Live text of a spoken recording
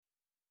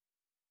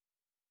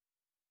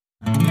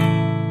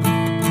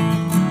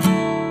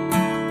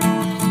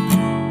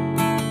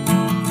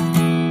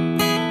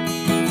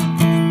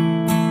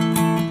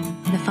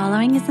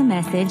following is a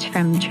message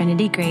from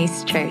Trinity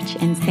Grace Church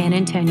in San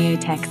Antonio,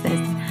 Texas.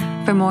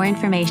 For more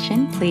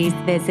information, please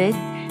visit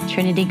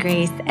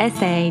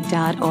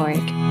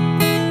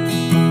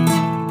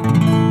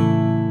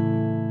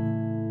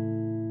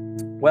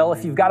trinitygracesa.org. Well,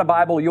 if you've got a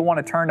Bible, you'll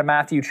want to turn to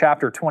Matthew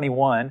chapter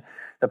 21.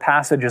 The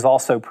passage is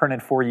also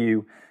printed for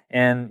you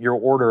in your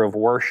order of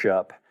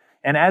worship.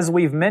 And as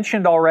we've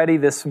mentioned already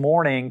this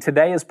morning,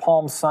 today is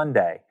Palm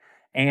Sunday,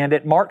 and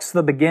it marks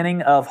the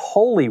beginning of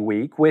Holy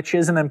Week, which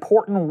is an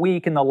important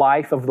week in the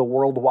life of the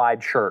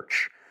worldwide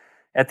church.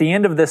 At the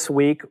end of this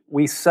week,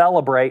 we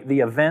celebrate the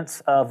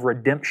events of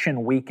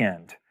Redemption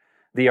Weekend,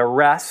 the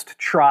arrest,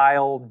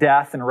 trial,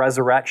 death, and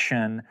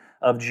resurrection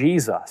of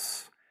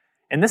Jesus.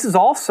 And this is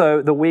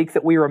also the week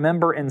that we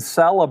remember and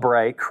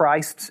celebrate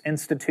Christ's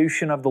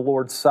institution of the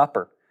Lord's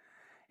Supper.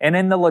 And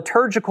in the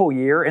liturgical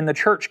year, in the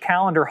church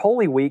calendar,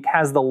 Holy Week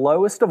has the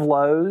lowest of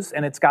lows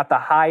and it's got the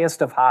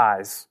highest of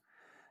highs.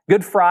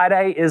 Good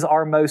Friday is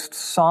our most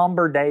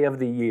somber day of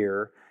the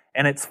year,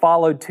 and it's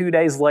followed 2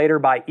 days later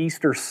by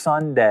Easter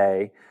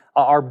Sunday,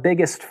 our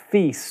biggest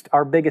feast,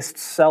 our biggest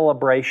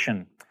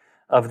celebration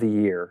of the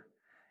year.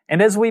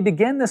 And as we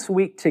begin this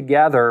week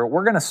together,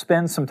 we're going to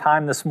spend some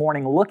time this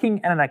morning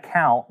looking at an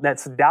account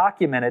that's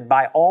documented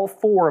by all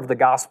four of the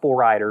gospel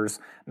writers,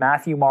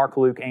 Matthew, Mark,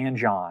 Luke, and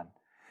John.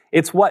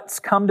 It's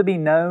what's come to be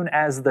known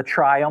as the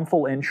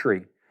triumphal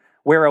entry,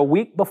 where a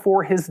week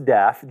before his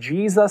death,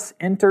 Jesus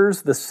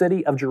enters the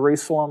city of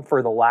Jerusalem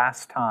for the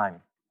last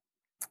time.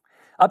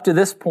 Up to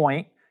this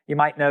point, you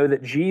might know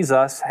that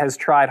Jesus has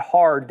tried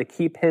hard to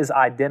keep his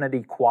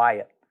identity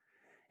quiet.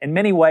 In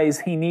many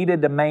ways, he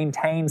needed to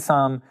maintain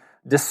some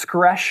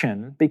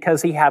discretion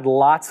because he had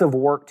lots of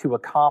work to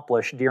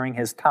accomplish during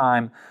his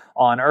time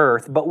on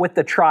earth. But with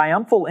the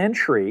triumphal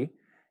entry,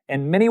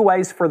 in many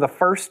ways for the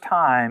first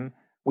time,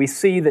 we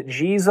see that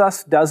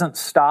Jesus doesn't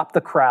stop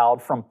the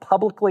crowd from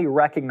publicly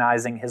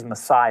recognizing his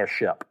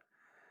messiahship.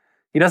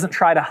 He doesn't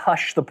try to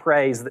hush the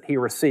praise that he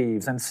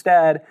receives.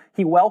 Instead,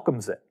 he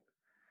welcomes it.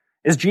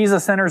 As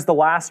Jesus enters the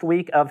last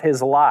week of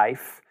his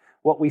life,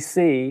 what we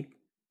see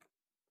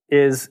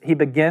is he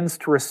begins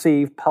to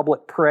receive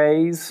public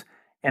praise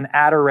and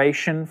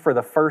adoration for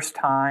the first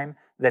time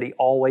that he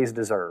always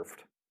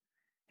deserved.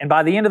 And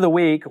by the end of the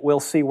week, we'll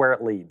see where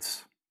it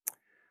leads.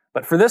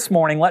 But for this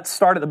morning, let's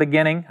start at the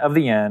beginning of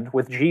the end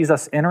with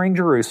Jesus entering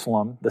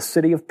Jerusalem, the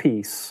city of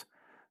peace,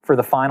 for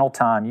the final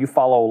time. You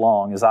follow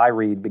along as I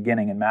read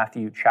beginning in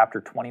Matthew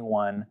chapter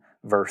 21,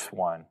 verse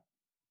 1.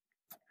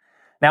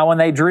 Now when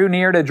they drew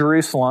near to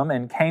Jerusalem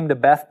and came to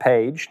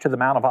Bethphage, to the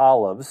Mount of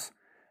Olives,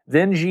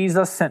 then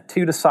Jesus sent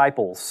 2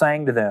 disciples,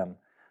 saying to them,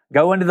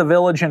 "Go into the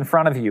village in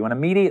front of you, and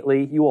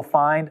immediately you will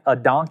find a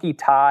donkey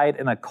tied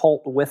and a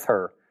colt with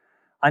her.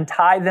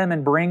 Untie them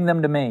and bring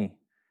them to me.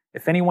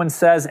 If anyone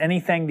says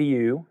anything to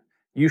you,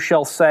 you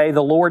shall say,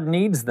 'The Lord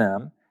needs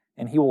them,'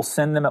 and he will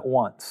send them at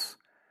once."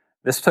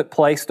 This took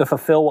place to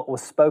fulfill what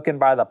was spoken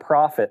by the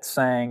prophet,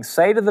 saying,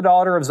 "Say to the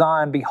daughter of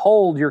Zion,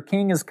 Behold, your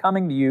king is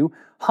coming to you,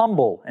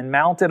 humble and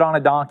mounted on a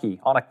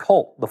donkey, on a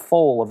colt, the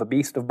foal of a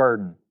beast of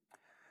burden."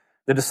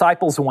 The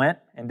disciples went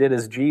and did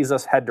as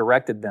Jesus had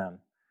directed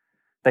them.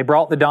 They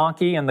brought the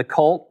donkey and the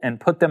colt and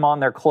put on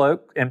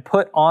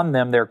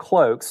them their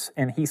cloaks,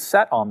 and he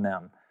sat on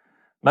them.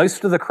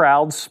 Most of the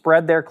crowd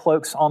spread their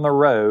cloaks on the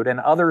road, and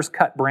others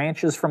cut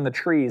branches from the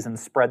trees and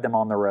spread them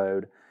on the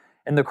road.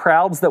 And the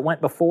crowds that went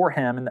before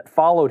him and that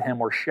followed him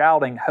were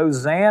shouting,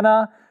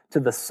 "Hosanna to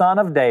the Son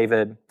of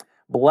David!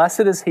 Blessed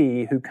is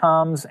he who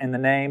comes in the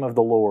name of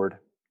the Lord.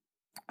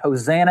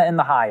 Hosanna in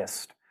the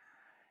highest."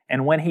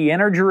 And when he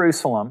entered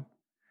Jerusalem,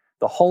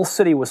 the whole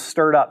city was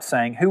stirred up,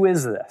 saying, "Who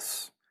is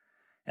this?"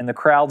 And the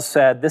crowd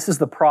said, "This is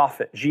the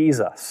prophet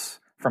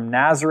Jesus from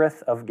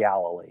Nazareth of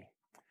Galilee."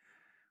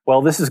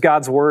 Well, this is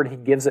God's word. He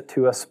gives it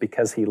to us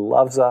because he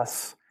loves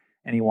us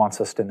and he wants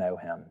us to know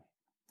him.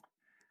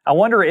 I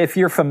wonder if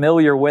you're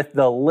familiar with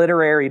the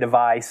literary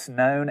device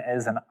known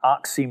as an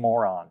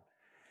oxymoron.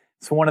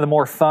 It's one of the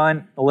more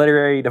fun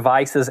literary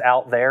devices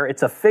out there.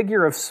 It's a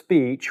figure of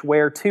speech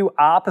where 2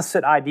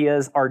 opposite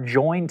ideas are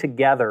joined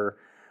together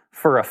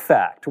for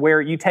effect,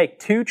 where you take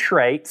 2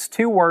 traits,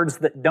 2 words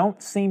that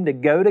don't seem to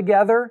go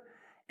together,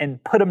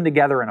 and put them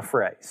together in a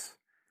phrase.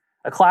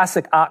 A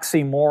classic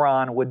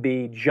oxymoron would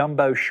be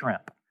jumbo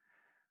shrimp.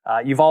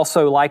 You've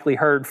also likely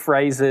heard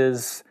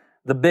phrases,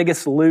 the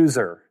biggest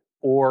loser,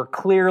 or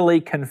clearly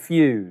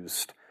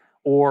confused,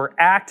 or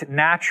act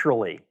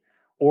naturally,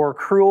 or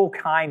cruel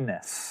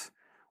kindness,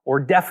 or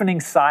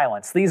deafening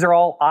silence. These are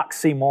all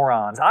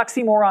oxymorons.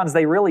 Oxymorons,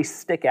 they really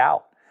stick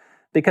out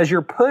because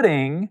you're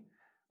putting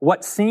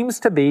what seems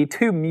to be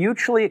 2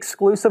 mutually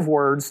exclusive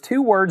words,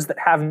 2 words that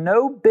have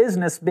no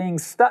business being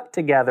stuck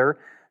together.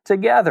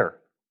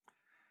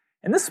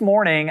 And this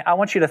morning, I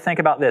want you to think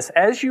about this.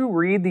 As you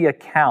read the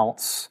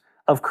accounts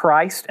of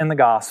Christ in the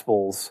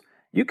Gospels,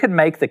 you could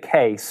make the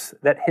case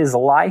that his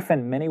life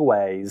in many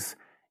ways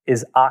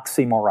is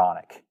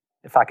oxymoronic,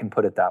 if I can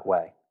put it that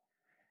way.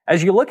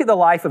 As you look at the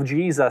life of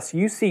Jesus,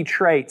 you see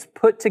traits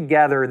put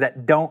together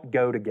that don't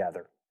go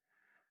together.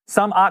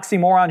 Some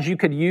oxymorons you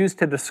could use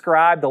to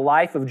describe the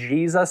life of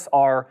Jesus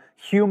are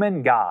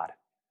human God,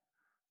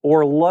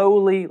 or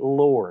lowly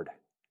Lord,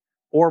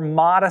 or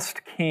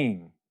modest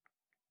King.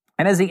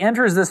 And as he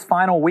enters this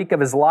final week of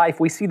his life,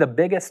 we see the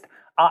biggest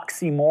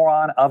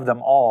oxymoron of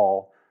them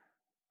all,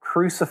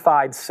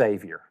 crucified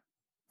Savior.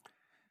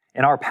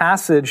 In our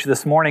passage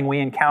this morning, we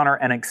encounter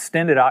an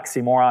extended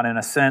oxymoron in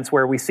a sense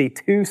where we see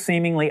two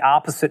seemingly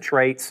opposite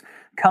traits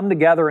come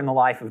together in the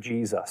life of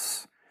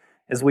Jesus.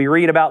 As we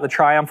read about the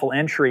triumphal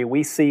entry,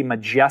 we see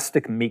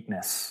majestic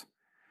meekness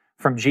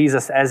from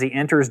Jesus as he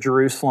enters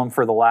Jerusalem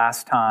for the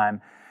last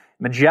time.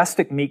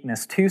 Majestic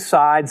meekness, two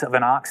sides of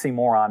an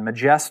oxymoron,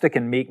 majestic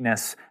and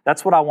meekness.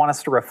 That's what I want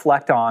us to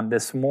reflect on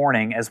this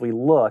morning as we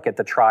look at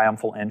the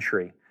triumphal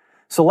entry.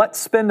 So let's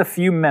spend a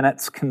few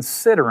minutes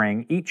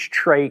considering each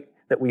trait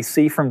that we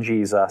see from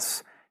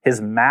Jesus,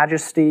 his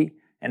majesty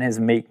and his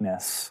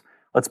meekness.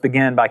 Let's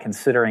begin by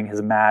considering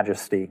his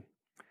majesty.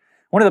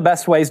 One of the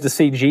best ways to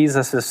see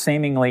Jesus'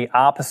 seemingly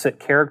opposite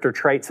character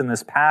traits in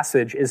this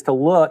passage is to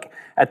look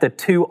at the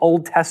two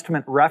Old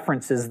Testament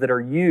references that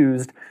are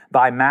used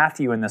by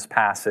Matthew in this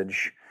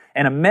passage.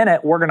 In a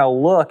minute, we're going to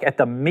look at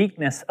the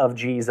meekness of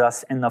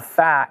Jesus and the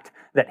fact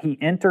that he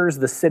enters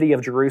the city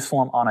of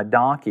Jerusalem on a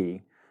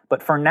donkey.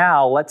 But for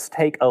now, let's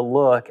take a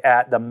look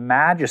at the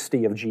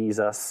majesty of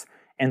Jesus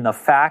and the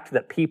fact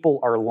that people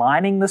are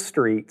lining the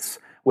streets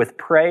with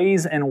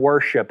praise and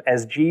worship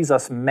as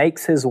Jesus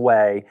makes his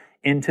way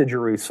into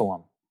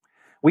Jerusalem.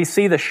 We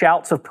see the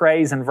shouts of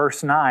praise in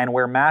verse 9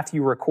 where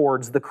Matthew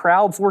records, the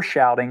crowds were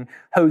shouting,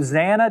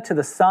 Hosanna to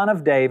the Son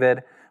of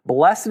David,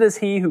 blessed is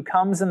he who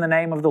comes in the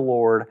name of the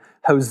Lord,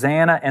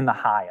 Hosanna in the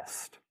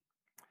highest.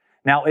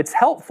 Now, it's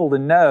helpful to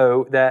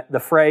know that the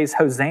phrase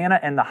Hosanna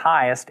in the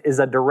highest is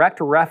a direct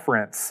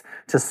reference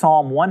to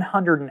Psalm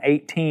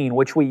 118,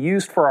 which we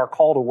used for our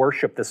call to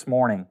worship this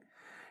morning.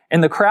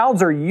 And the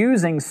crowds are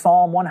using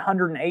Psalm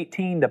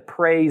 118 to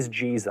praise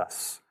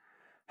Jesus.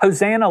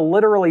 Hosanna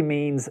literally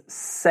means,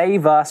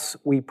 save us,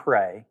 we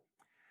pray.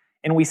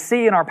 And we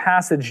see in our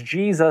passage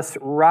Jesus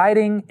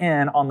riding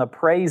in on the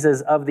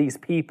praises of these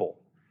people.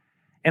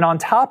 And on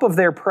top of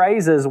their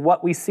praises,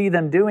 what we see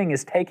them doing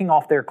is taking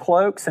off their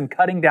cloaks and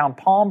cutting down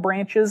palm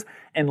branches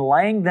and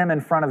laying them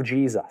in front of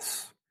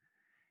Jesus.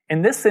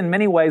 And this, in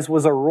many ways,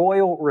 was a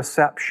royal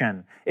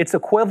reception. It's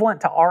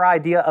equivalent to our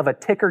idea of a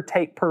ticker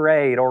tape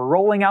parade or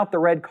rolling out the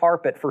red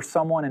carpet for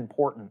someone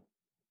important.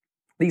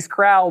 These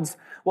crowds,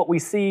 what we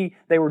see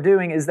they were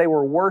doing is they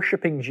were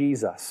worshiping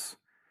Jesus.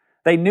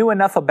 They knew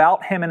enough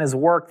about him and his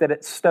work that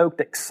it stoked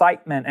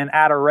excitement and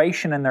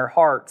adoration in their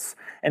hearts,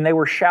 and they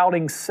were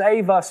shouting,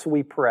 save us,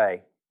 we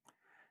pray.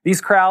 These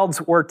crowds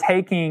were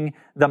taking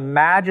the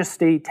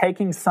majesty,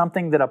 taking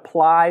something that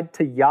applied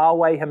to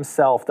Yahweh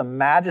himself, the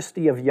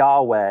majesty of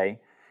Yahweh,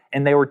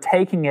 and they were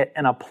taking it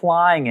and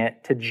applying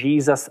it to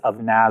Jesus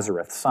of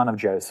Nazareth, son of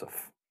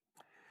Joseph.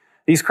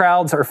 These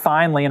crowds are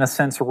finally, in a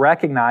sense,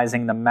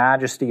 recognizing the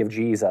majesty of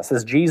Jesus.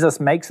 As Jesus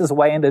makes his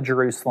way into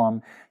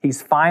Jerusalem,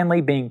 he's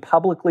finally being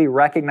publicly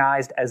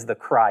recognized as the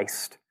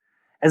Christ,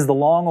 as the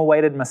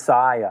long-awaited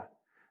Messiah,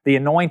 the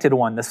anointed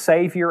one, the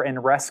Savior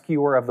and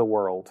rescuer of the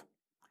world.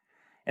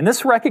 And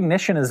this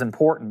recognition is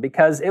important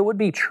because it would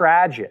be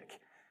tragic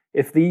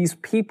if these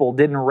people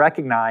didn't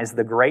recognize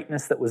the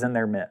greatness that was in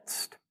their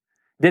midst,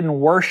 didn't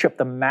worship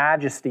the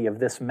majesty of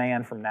this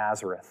man from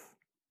Nazareth.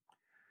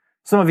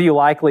 Some of you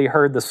likely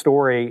heard the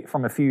story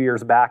from a few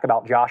years back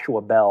about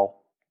Joshua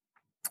Bell.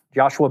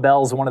 Joshua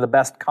Bell is one of the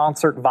best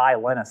concert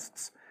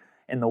violinists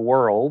in the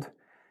world.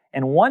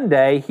 And one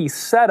day he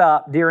set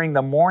up during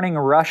the morning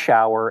rush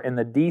hour in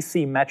the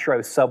DC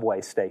Metro subway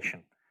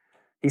station.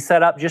 He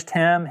set up just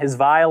him, his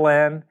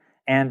violin,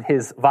 and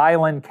his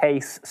violin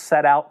case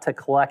set out to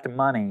collect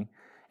money.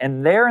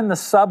 And there in the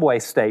subway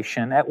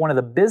station, at one of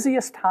the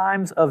busiest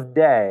times of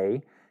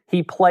day,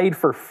 he played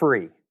for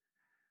free.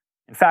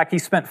 In fact, he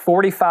spent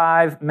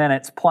 45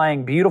 minutes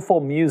playing beautiful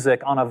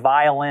music on a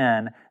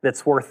violin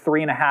that's worth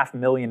 $3.5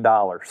 million.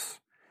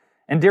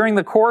 And during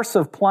the course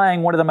of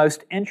playing one of the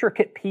most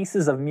intricate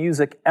pieces of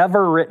music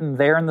ever written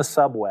there in the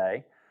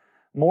subway,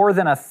 more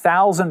than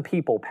 1,000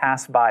 people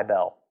passed by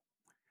Bell.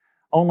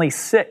 Only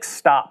 6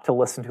 stopped to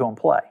listen to him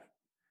play,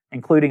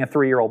 including a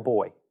 3-year-old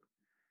boy.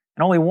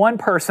 And only one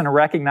person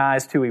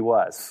recognized who he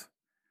was.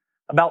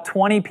 About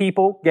 20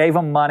 people gave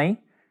him money,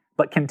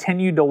 but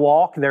continued to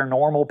walk their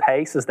normal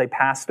pace as they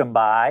passed him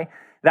by.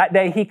 That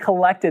day, he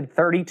collected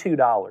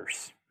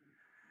 $32.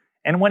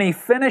 And when he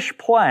finished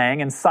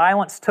playing and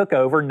silence took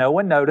over, no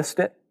one noticed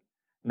it,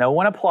 no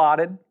one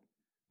applauded,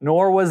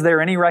 nor was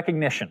there any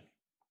recognition.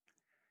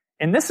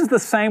 And this is the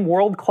same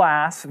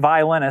world-class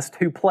violinist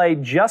who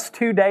played just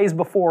 2 days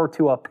before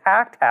to a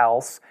packed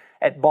house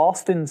at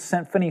Boston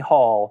Symphony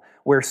Hall,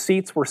 where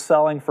seats were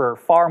selling for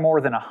far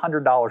more than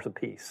 $100 a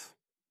piece.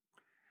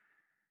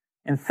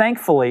 And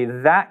thankfully,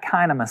 that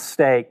kind of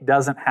mistake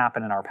doesn't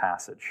happen in our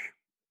passage.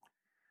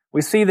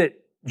 We see that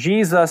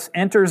Jesus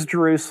enters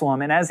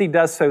Jerusalem, and as he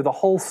does so, the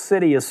whole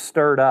city is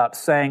stirred up,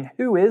 saying,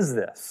 "Who is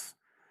this?"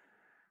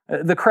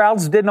 The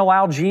crowds didn't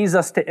allow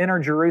Jesus to enter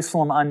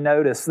Jerusalem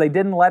unnoticed. They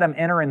didn't let him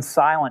enter in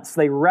silence.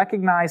 They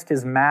recognized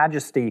his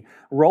majesty,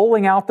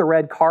 rolling out the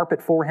red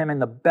carpet for him in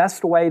the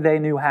best way they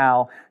knew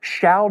how,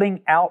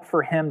 shouting out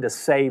for him to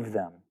save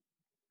them.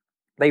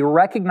 They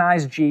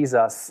recognized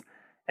Jesus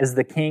as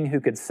the king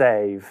who could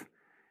save,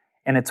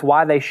 and it's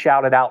why they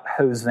shouted out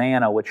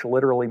Hosanna, which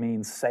literally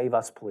means save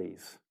us,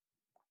 please.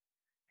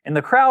 And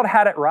the crowd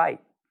had it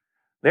right.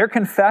 Their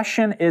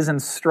confession is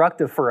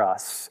instructive for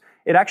us.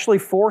 It actually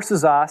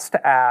forces us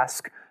to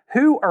ask,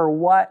 who or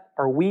what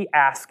are we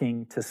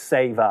asking to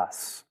save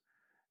us?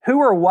 Who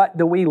or what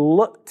do we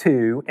look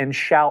to and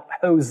shout,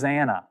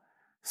 Hosanna,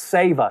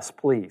 save us,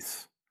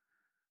 please?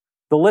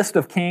 The list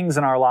of kings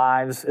in our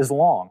lives is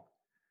long.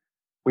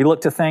 We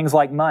look to things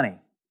like money,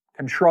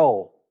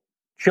 control,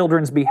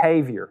 children's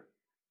behavior,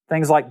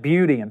 things like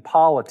beauty and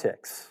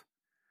politics,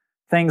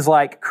 things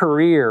like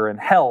career and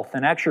health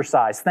and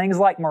exercise, things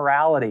like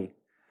morality.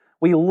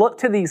 We look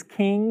to these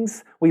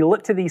kings, we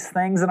look to these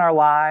things in our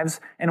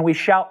lives, and we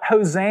shout,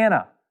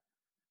 Hosanna.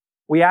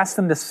 We ask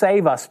them to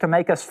save us, to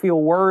make us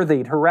feel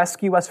worthy, to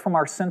rescue us from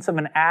our sense of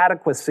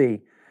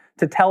inadequacy,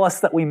 to tell us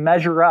that we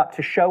measure up,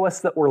 to show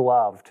us that we're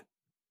loved.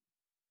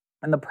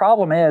 And the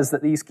problem is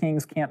that these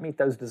kings can't meet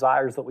those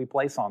desires that we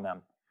place on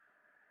them.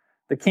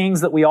 The kings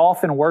that we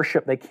often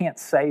worship, they can't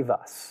save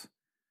us.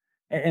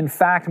 In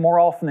fact, more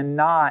often than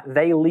not,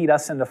 they lead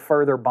us into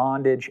further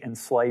bondage and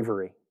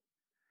slavery.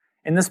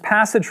 And this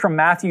passage from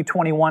Matthew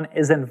 21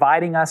 is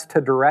inviting us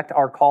to direct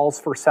our calls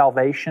for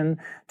salvation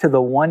to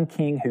the one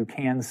King who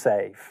can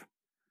save.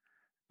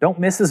 Don't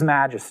miss His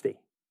majesty.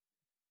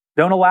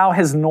 Don't allow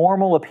His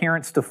normal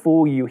appearance to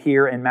fool you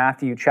here in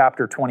Matthew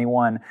chapter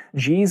 21.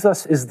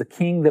 Jesus is the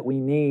King that we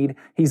need.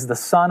 He's the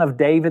Son of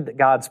David that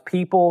God's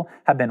people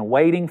have been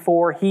waiting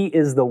for. He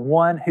is the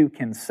one who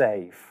can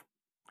save.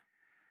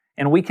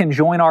 And we can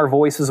join our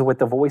voices with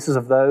the voices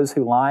of those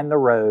who line the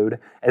road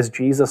as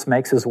Jesus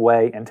makes His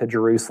way into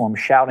Jerusalem,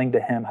 shouting to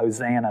Him,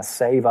 Hosanna,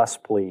 save us,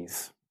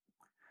 please.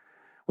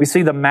 We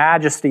see the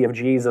majesty of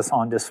Jesus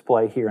on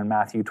display here in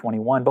Matthew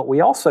 21, but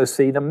we also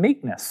see the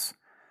meekness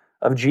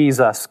of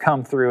Jesus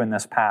come through in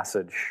this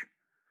passage.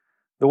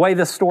 The way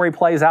this story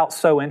plays out is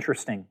so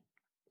interesting.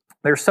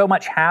 There's so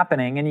much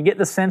happening, and you get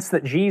the sense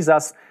that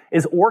Jesus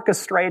is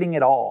orchestrating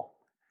it all.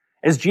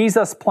 As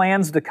Jesus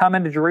plans to come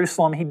into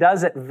Jerusalem, He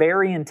does it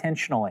very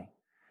intentionally.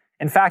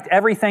 In fact,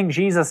 everything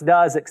Jesus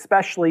does,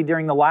 especially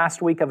during the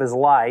last week of His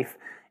life,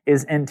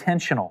 is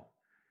intentional.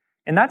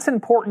 And that's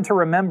important to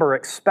remember,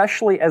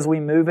 especially as we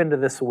move into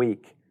this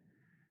week,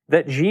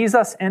 that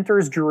Jesus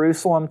enters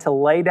Jerusalem to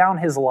lay down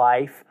His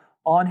life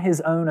on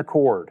His own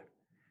accord.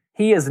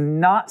 He is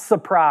not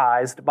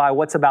surprised by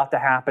what's about to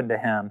happen to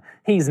Him.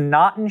 He's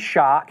not in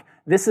shock.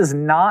 This is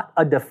not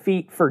a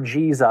defeat for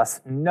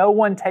Jesus. No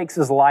one takes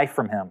His life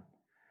from Him.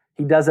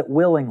 He does it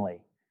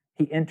willingly.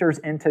 He enters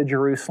into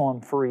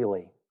Jerusalem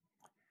freely.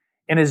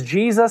 And as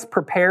Jesus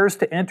prepares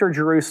to enter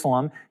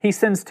Jerusalem, He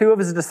sends two of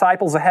His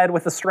disciples ahead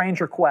with a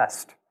strange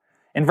request.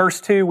 In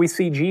verse 2, we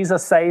see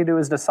Jesus say to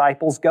His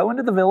disciples, "Go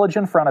into the village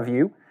in front of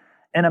you,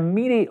 and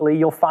immediately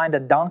you'll find a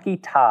donkey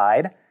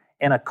tied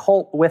and a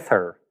colt with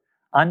her.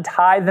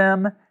 Untie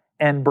them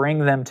and bring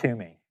them to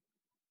me."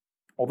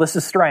 Well, this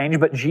is strange,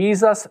 but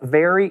Jesus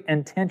very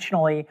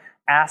intentionally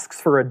asks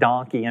for a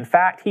donkey. In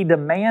fact, He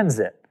demands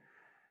it.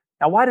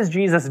 Now, why does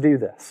Jesus do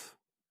this?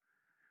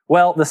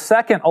 Well, the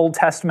second Old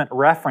Testament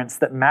reference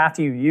that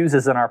Matthew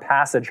uses in our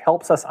passage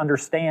helps us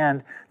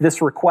understand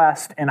this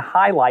request and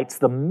highlights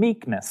the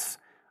meekness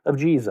of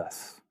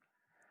Jesus.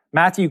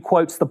 Matthew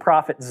quotes the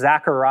prophet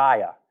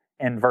Zechariah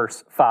in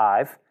verse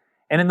 5.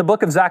 And in the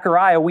book of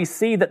Zechariah, we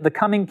see that the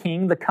coming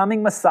king, the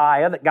coming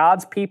Messiah that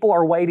God's people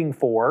are waiting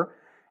for,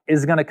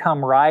 is going to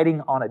come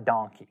riding on a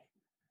donkey.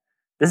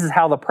 This is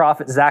how the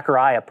prophet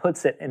Zechariah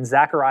puts it in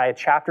Zechariah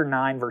chapter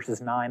 9,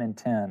 verses 9 and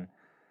 10.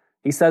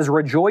 He says,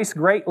 "Rejoice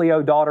greatly,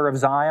 O daughter of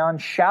Zion.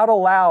 Shout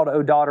aloud,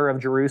 O daughter of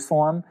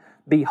Jerusalem.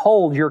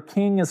 Behold, your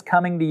king is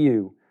coming to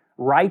you.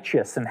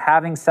 Righteous and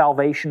having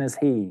salvation is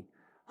He.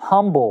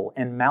 Humble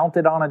and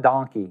mounted on a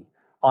donkey,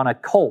 on a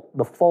colt,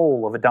 the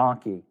foal of a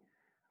donkey.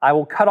 I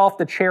will cut off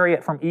the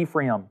chariot from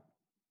Ephraim,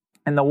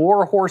 and the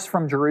war horse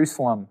from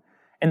Jerusalem,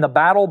 and the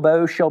battle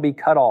bow shall be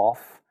cut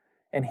off,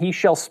 and He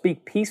shall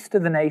speak peace to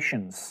the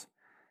nations.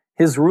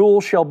 His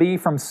rule shall be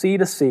from sea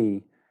to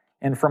sea,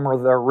 and from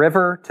the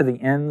river to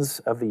the ends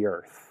of the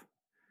earth."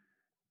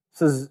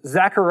 So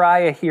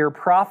Zechariah here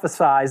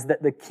prophesies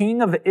that the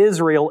King of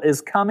Israel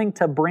is coming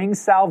to bring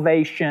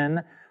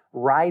salvation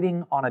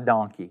riding on a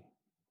donkey.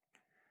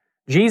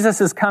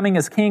 Jesus is coming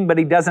as king, but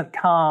He doesn't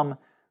come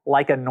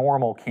like a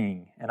normal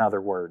king, in other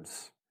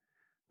words.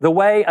 The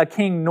way a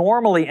king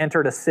normally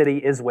entered a city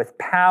is with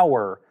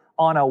power,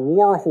 on a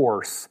war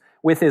horse,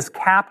 with his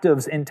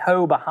captives in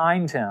tow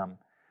behind him.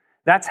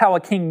 That's how a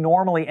king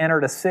normally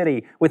entered a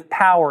city, with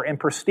power and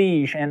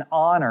prestige and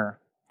honor.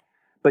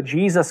 But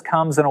Jesus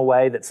comes in a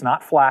way that's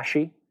not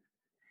flashy,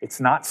 it's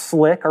not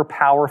slick or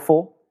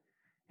powerful,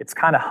 it's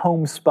kind of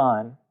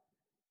homespun,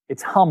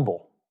 it's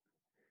humble.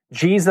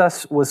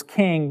 Jesus was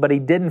king, but he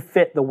didn't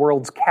fit the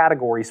world's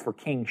categories for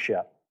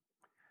kingship.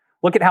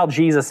 Look at how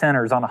Jesus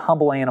enters on a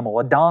humble animal,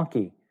 a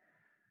donkey.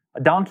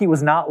 A donkey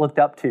was not looked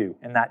up to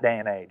in that day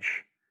and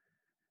age.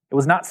 It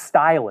was not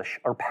stylish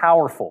or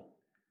powerful.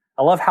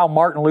 I love how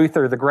Martin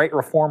Luther, the great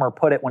reformer,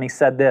 put it when he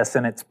said this,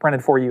 and it's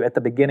printed for you at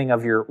the beginning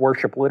of your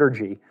worship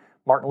liturgy.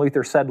 Martin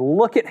Luther said,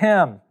 "Look at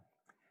him.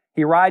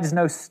 He rides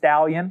no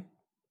stallion,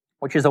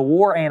 which is a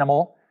war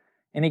animal,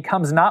 and he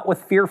comes not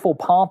with fearful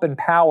pomp and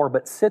power,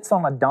 but sits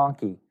on a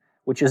donkey,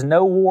 which is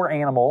no war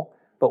animal,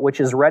 but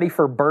which is ready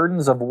for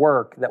burdens of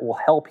work that will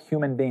help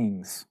human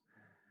beings.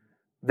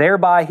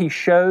 Thereby he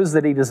shows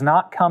that he does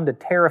not come to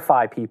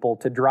terrify people,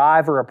 to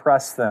drive or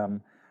oppress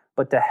them,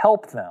 but to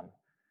help them,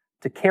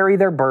 to carry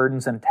their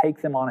burdens and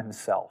take them on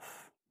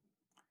himself."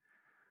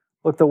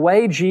 Look, the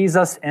way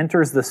Jesus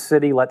enters the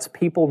city lets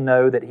people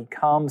know that he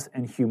comes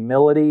in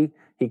humility,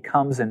 he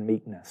comes in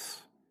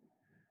meekness.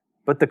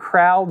 But the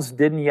crowds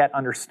didn't yet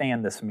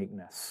understand this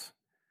meekness.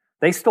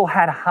 They still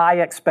had high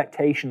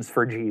expectations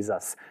for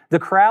Jesus. The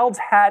crowds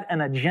had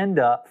an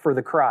agenda for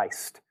the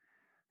Christ,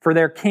 for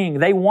their king.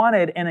 They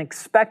wanted and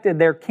expected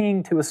their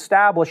king to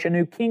establish a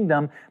new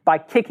kingdom by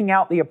kicking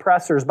out the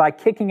oppressors, by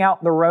kicking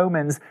out the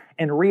Romans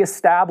and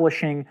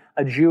reestablishing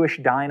a Jewish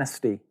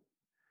dynasty.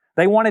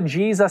 They wanted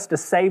Jesus to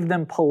save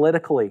them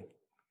politically.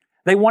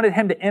 They wanted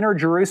him to enter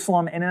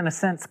Jerusalem and, in a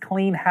sense,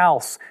 clean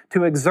house,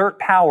 to exert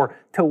power,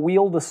 to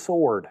wield a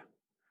sword.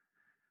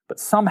 But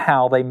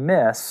somehow they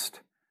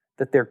missed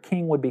that their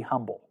king would be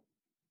humble.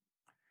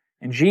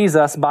 And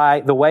Jesus,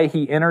 by the way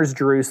he enters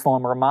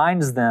Jerusalem,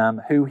 reminds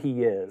them who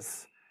he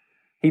is.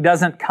 He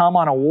doesn't come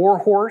on a war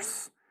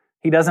horse.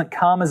 He doesn't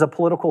come as a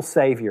political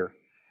savior.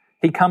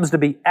 He comes to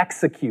be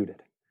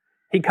executed.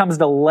 He comes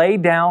to lay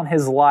down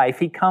his life.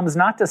 He comes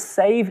not to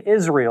save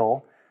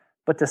Israel,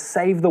 but to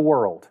save the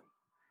world.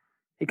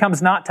 He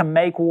comes not to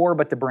make war,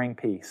 but to bring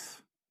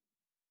peace.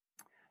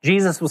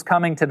 Jesus was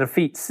coming to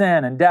defeat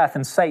sin and death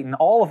and Satan,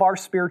 all of our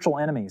spiritual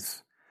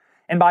enemies.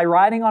 And by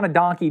riding on a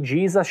donkey,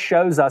 Jesus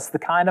shows us the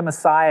kind of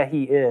Messiah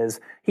he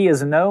is. He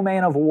is no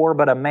man of war,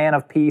 but a man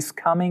of peace,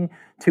 coming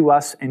to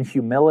us in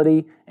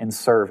humility and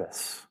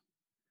service.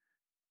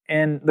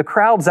 And the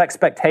crowd's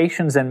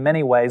expectations in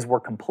many ways were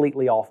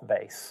completely off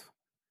base.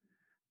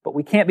 But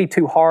we can't be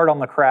too hard on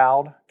the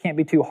crowd, can't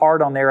be too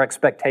hard on their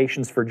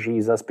expectations for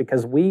Jesus,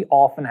 because we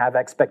often have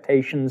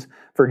expectations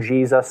for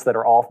Jesus that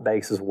are off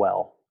base as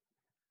well.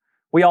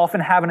 We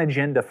often have an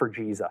agenda for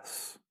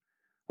Jesus.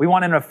 We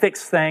want him to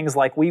fix things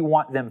like we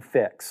want them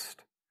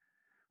fixed.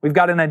 We've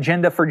got an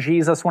agenda for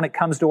Jesus when it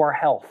comes to our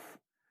health.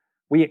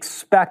 We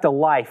expect a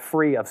life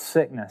free of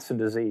sickness and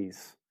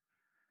disease.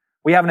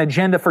 We have an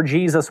agenda for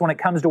Jesus when it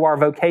comes to our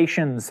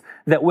vocations,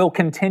 that we'll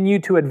continue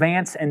to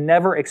advance and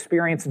never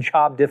experience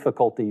job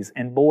difficulties.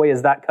 And boy,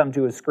 has that come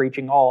to a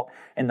screeching halt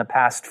in the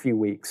past few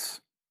weeks.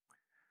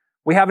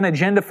 We have an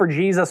agenda for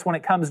Jesus when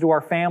it comes to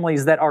our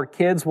families, that our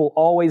kids will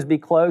always be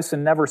close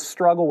and never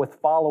struggle with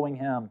following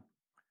him.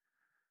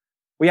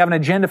 We have an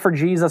agenda for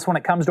Jesus when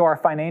it comes to our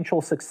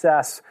financial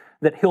success,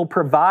 that he'll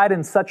provide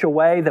in such a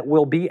way that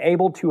we'll be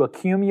able to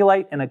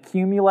accumulate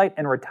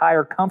and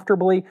retire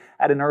comfortably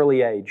at an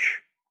early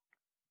age.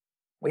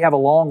 We have a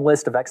long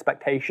list of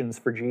expectations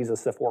for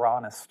Jesus, if we're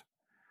honest.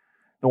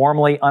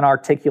 Normally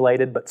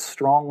unarticulated, but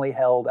strongly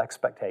held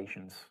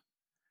expectations.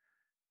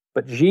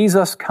 But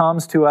Jesus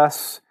comes to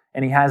us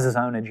and he has his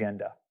own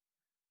agenda.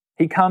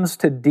 He comes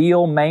to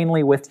deal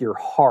mainly with your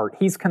heart.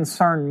 He's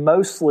concerned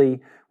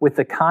mostly with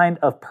the kind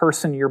of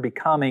person you're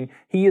becoming.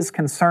 He is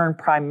concerned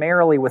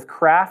primarily with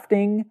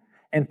crafting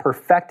and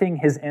perfecting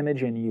his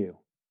image in you.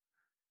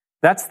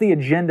 That's the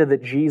agenda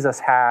that Jesus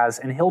has,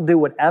 and he'll do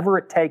whatever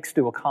it takes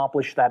to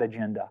accomplish that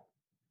agenda.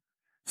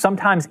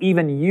 Sometimes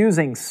even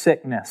using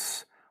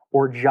sickness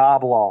or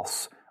job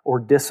loss or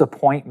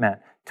disappointment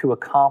to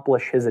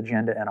accomplish his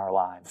agenda in our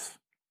lives.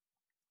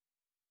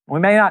 We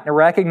may not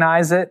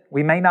recognize it,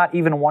 we may not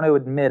even want to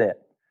admit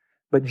it,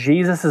 but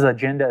Jesus'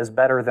 agenda is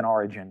better than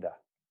our agenda.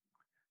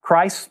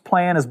 Christ's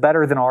plan is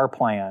better than our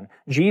plan.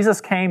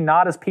 Jesus came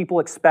not as people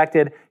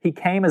expected. He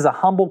came as a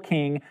humble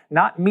king,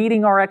 not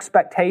meeting our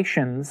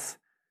expectations.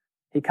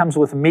 He comes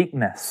with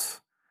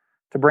meekness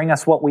to bring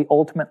us what we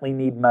ultimately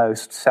need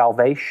most,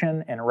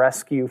 salvation and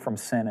rescue from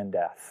sin and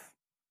death.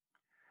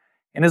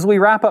 And as we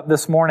wrap up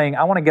this morning,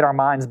 I want to get our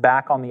minds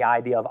back on the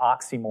idea of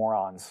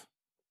oxymorons.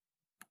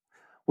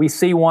 We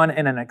see one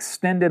in an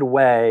extended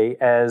way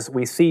as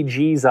we see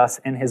Jesus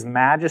in his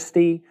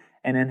majesty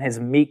and in his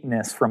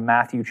meekness from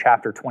Matthew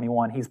chapter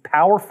 21. He's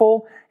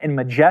powerful and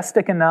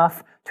majestic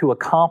enough to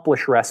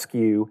accomplish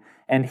rescue,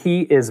 and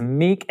he is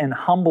meek and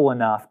humble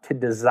enough to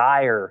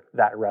desire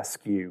that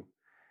rescue.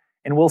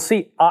 And we'll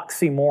see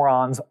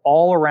oxymorons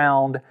all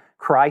around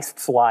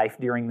Christ's life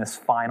during this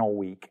final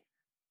week.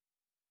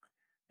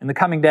 In the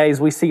coming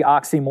days, we see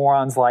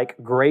oxymorons like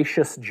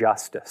gracious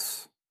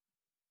justice,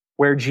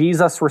 where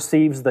Jesus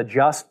receives the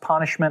just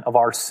punishment of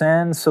our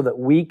sins so that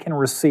we can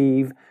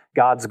receive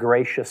God's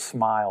gracious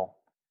smile.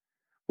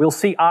 We'll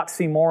see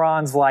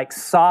oxymorons like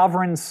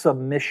sovereign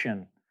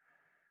submission,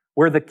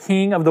 where the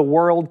king of the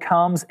world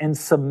comes and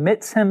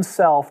submits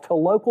himself to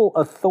local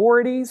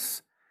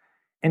authorities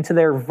and to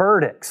their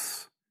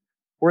verdicts,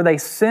 where they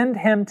send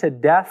him to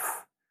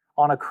death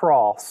on a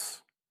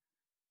cross.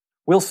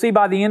 We'll see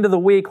by the end of the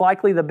week,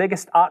 likely the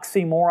biggest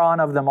oxymoron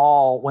of them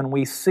all, when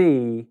we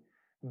see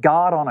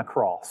God on a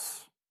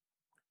cross.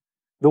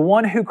 The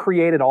one who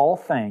created all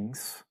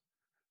things,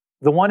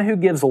 the one who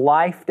gives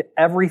life to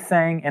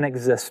everything in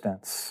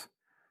existence,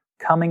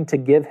 coming to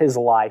give his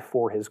life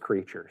for his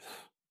creatures.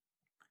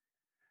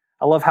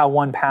 I love how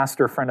one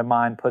pastor friend of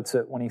mine puts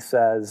it when he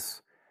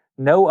says,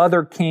 "No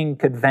other king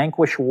could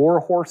vanquish war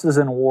horses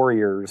and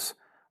warriors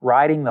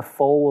riding the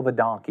foal of a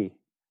donkey.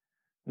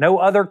 No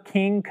other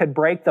king could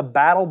break the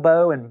battle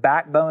bow and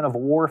backbone of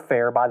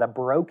warfare by the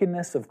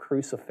brokenness of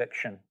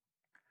crucifixion.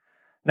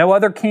 No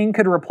other king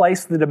could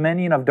replace the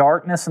dominion of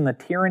darkness and the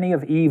tyranny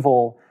of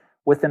evil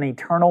with an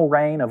eternal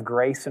reign of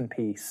grace and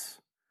peace.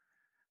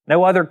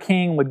 No other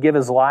king would give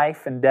his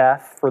life and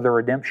death for the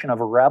redemption of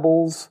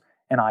rebels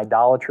and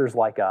idolaters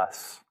like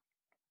us.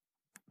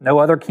 No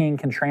other king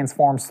can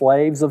transform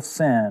slaves of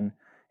sin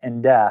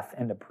and death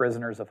into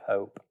prisoners of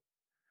hope."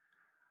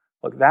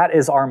 Look, that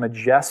is our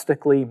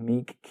majestically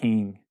meek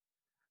King,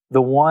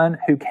 the one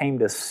who came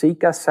to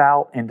seek us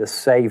out and to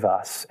save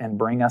us and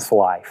bring us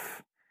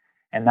life.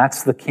 And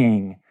that's the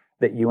King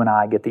that you and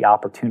I get the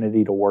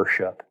opportunity to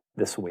worship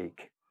this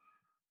week.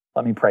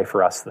 Let me pray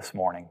for us this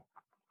morning.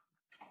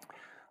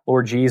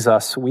 Lord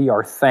Jesus, we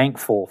are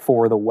thankful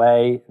for the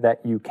way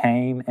that you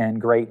came in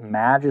great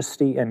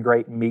majesty and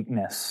great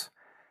meekness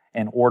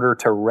in order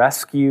to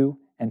rescue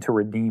and to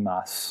redeem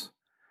us.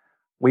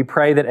 We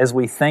pray that as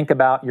we think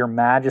about your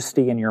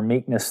majesty and your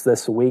meekness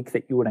this week,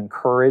 that you would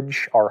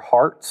encourage our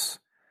hearts,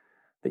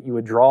 that you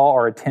would draw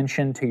our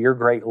attention to your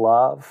great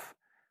love,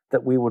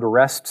 that we would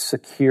rest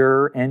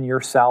secure in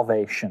your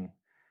salvation.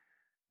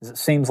 As it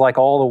seems like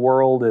all the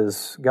world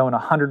is going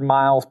 100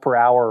 miles per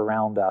hour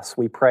around us,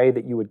 we pray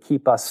that you would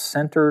keep us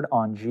centered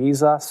on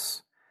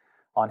Jesus,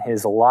 on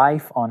his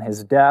life, on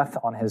his death,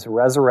 on his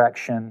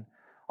resurrection,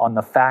 on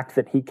the fact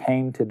that he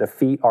came to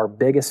defeat our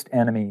biggest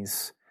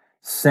enemies,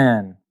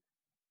 sin,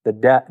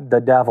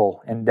 the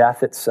devil, and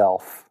death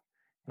itself.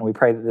 And we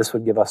pray that this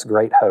would give us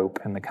great hope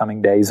in the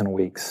coming days and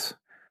weeks.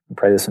 We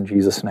pray this in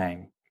Jesus'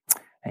 name.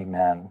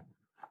 Amen.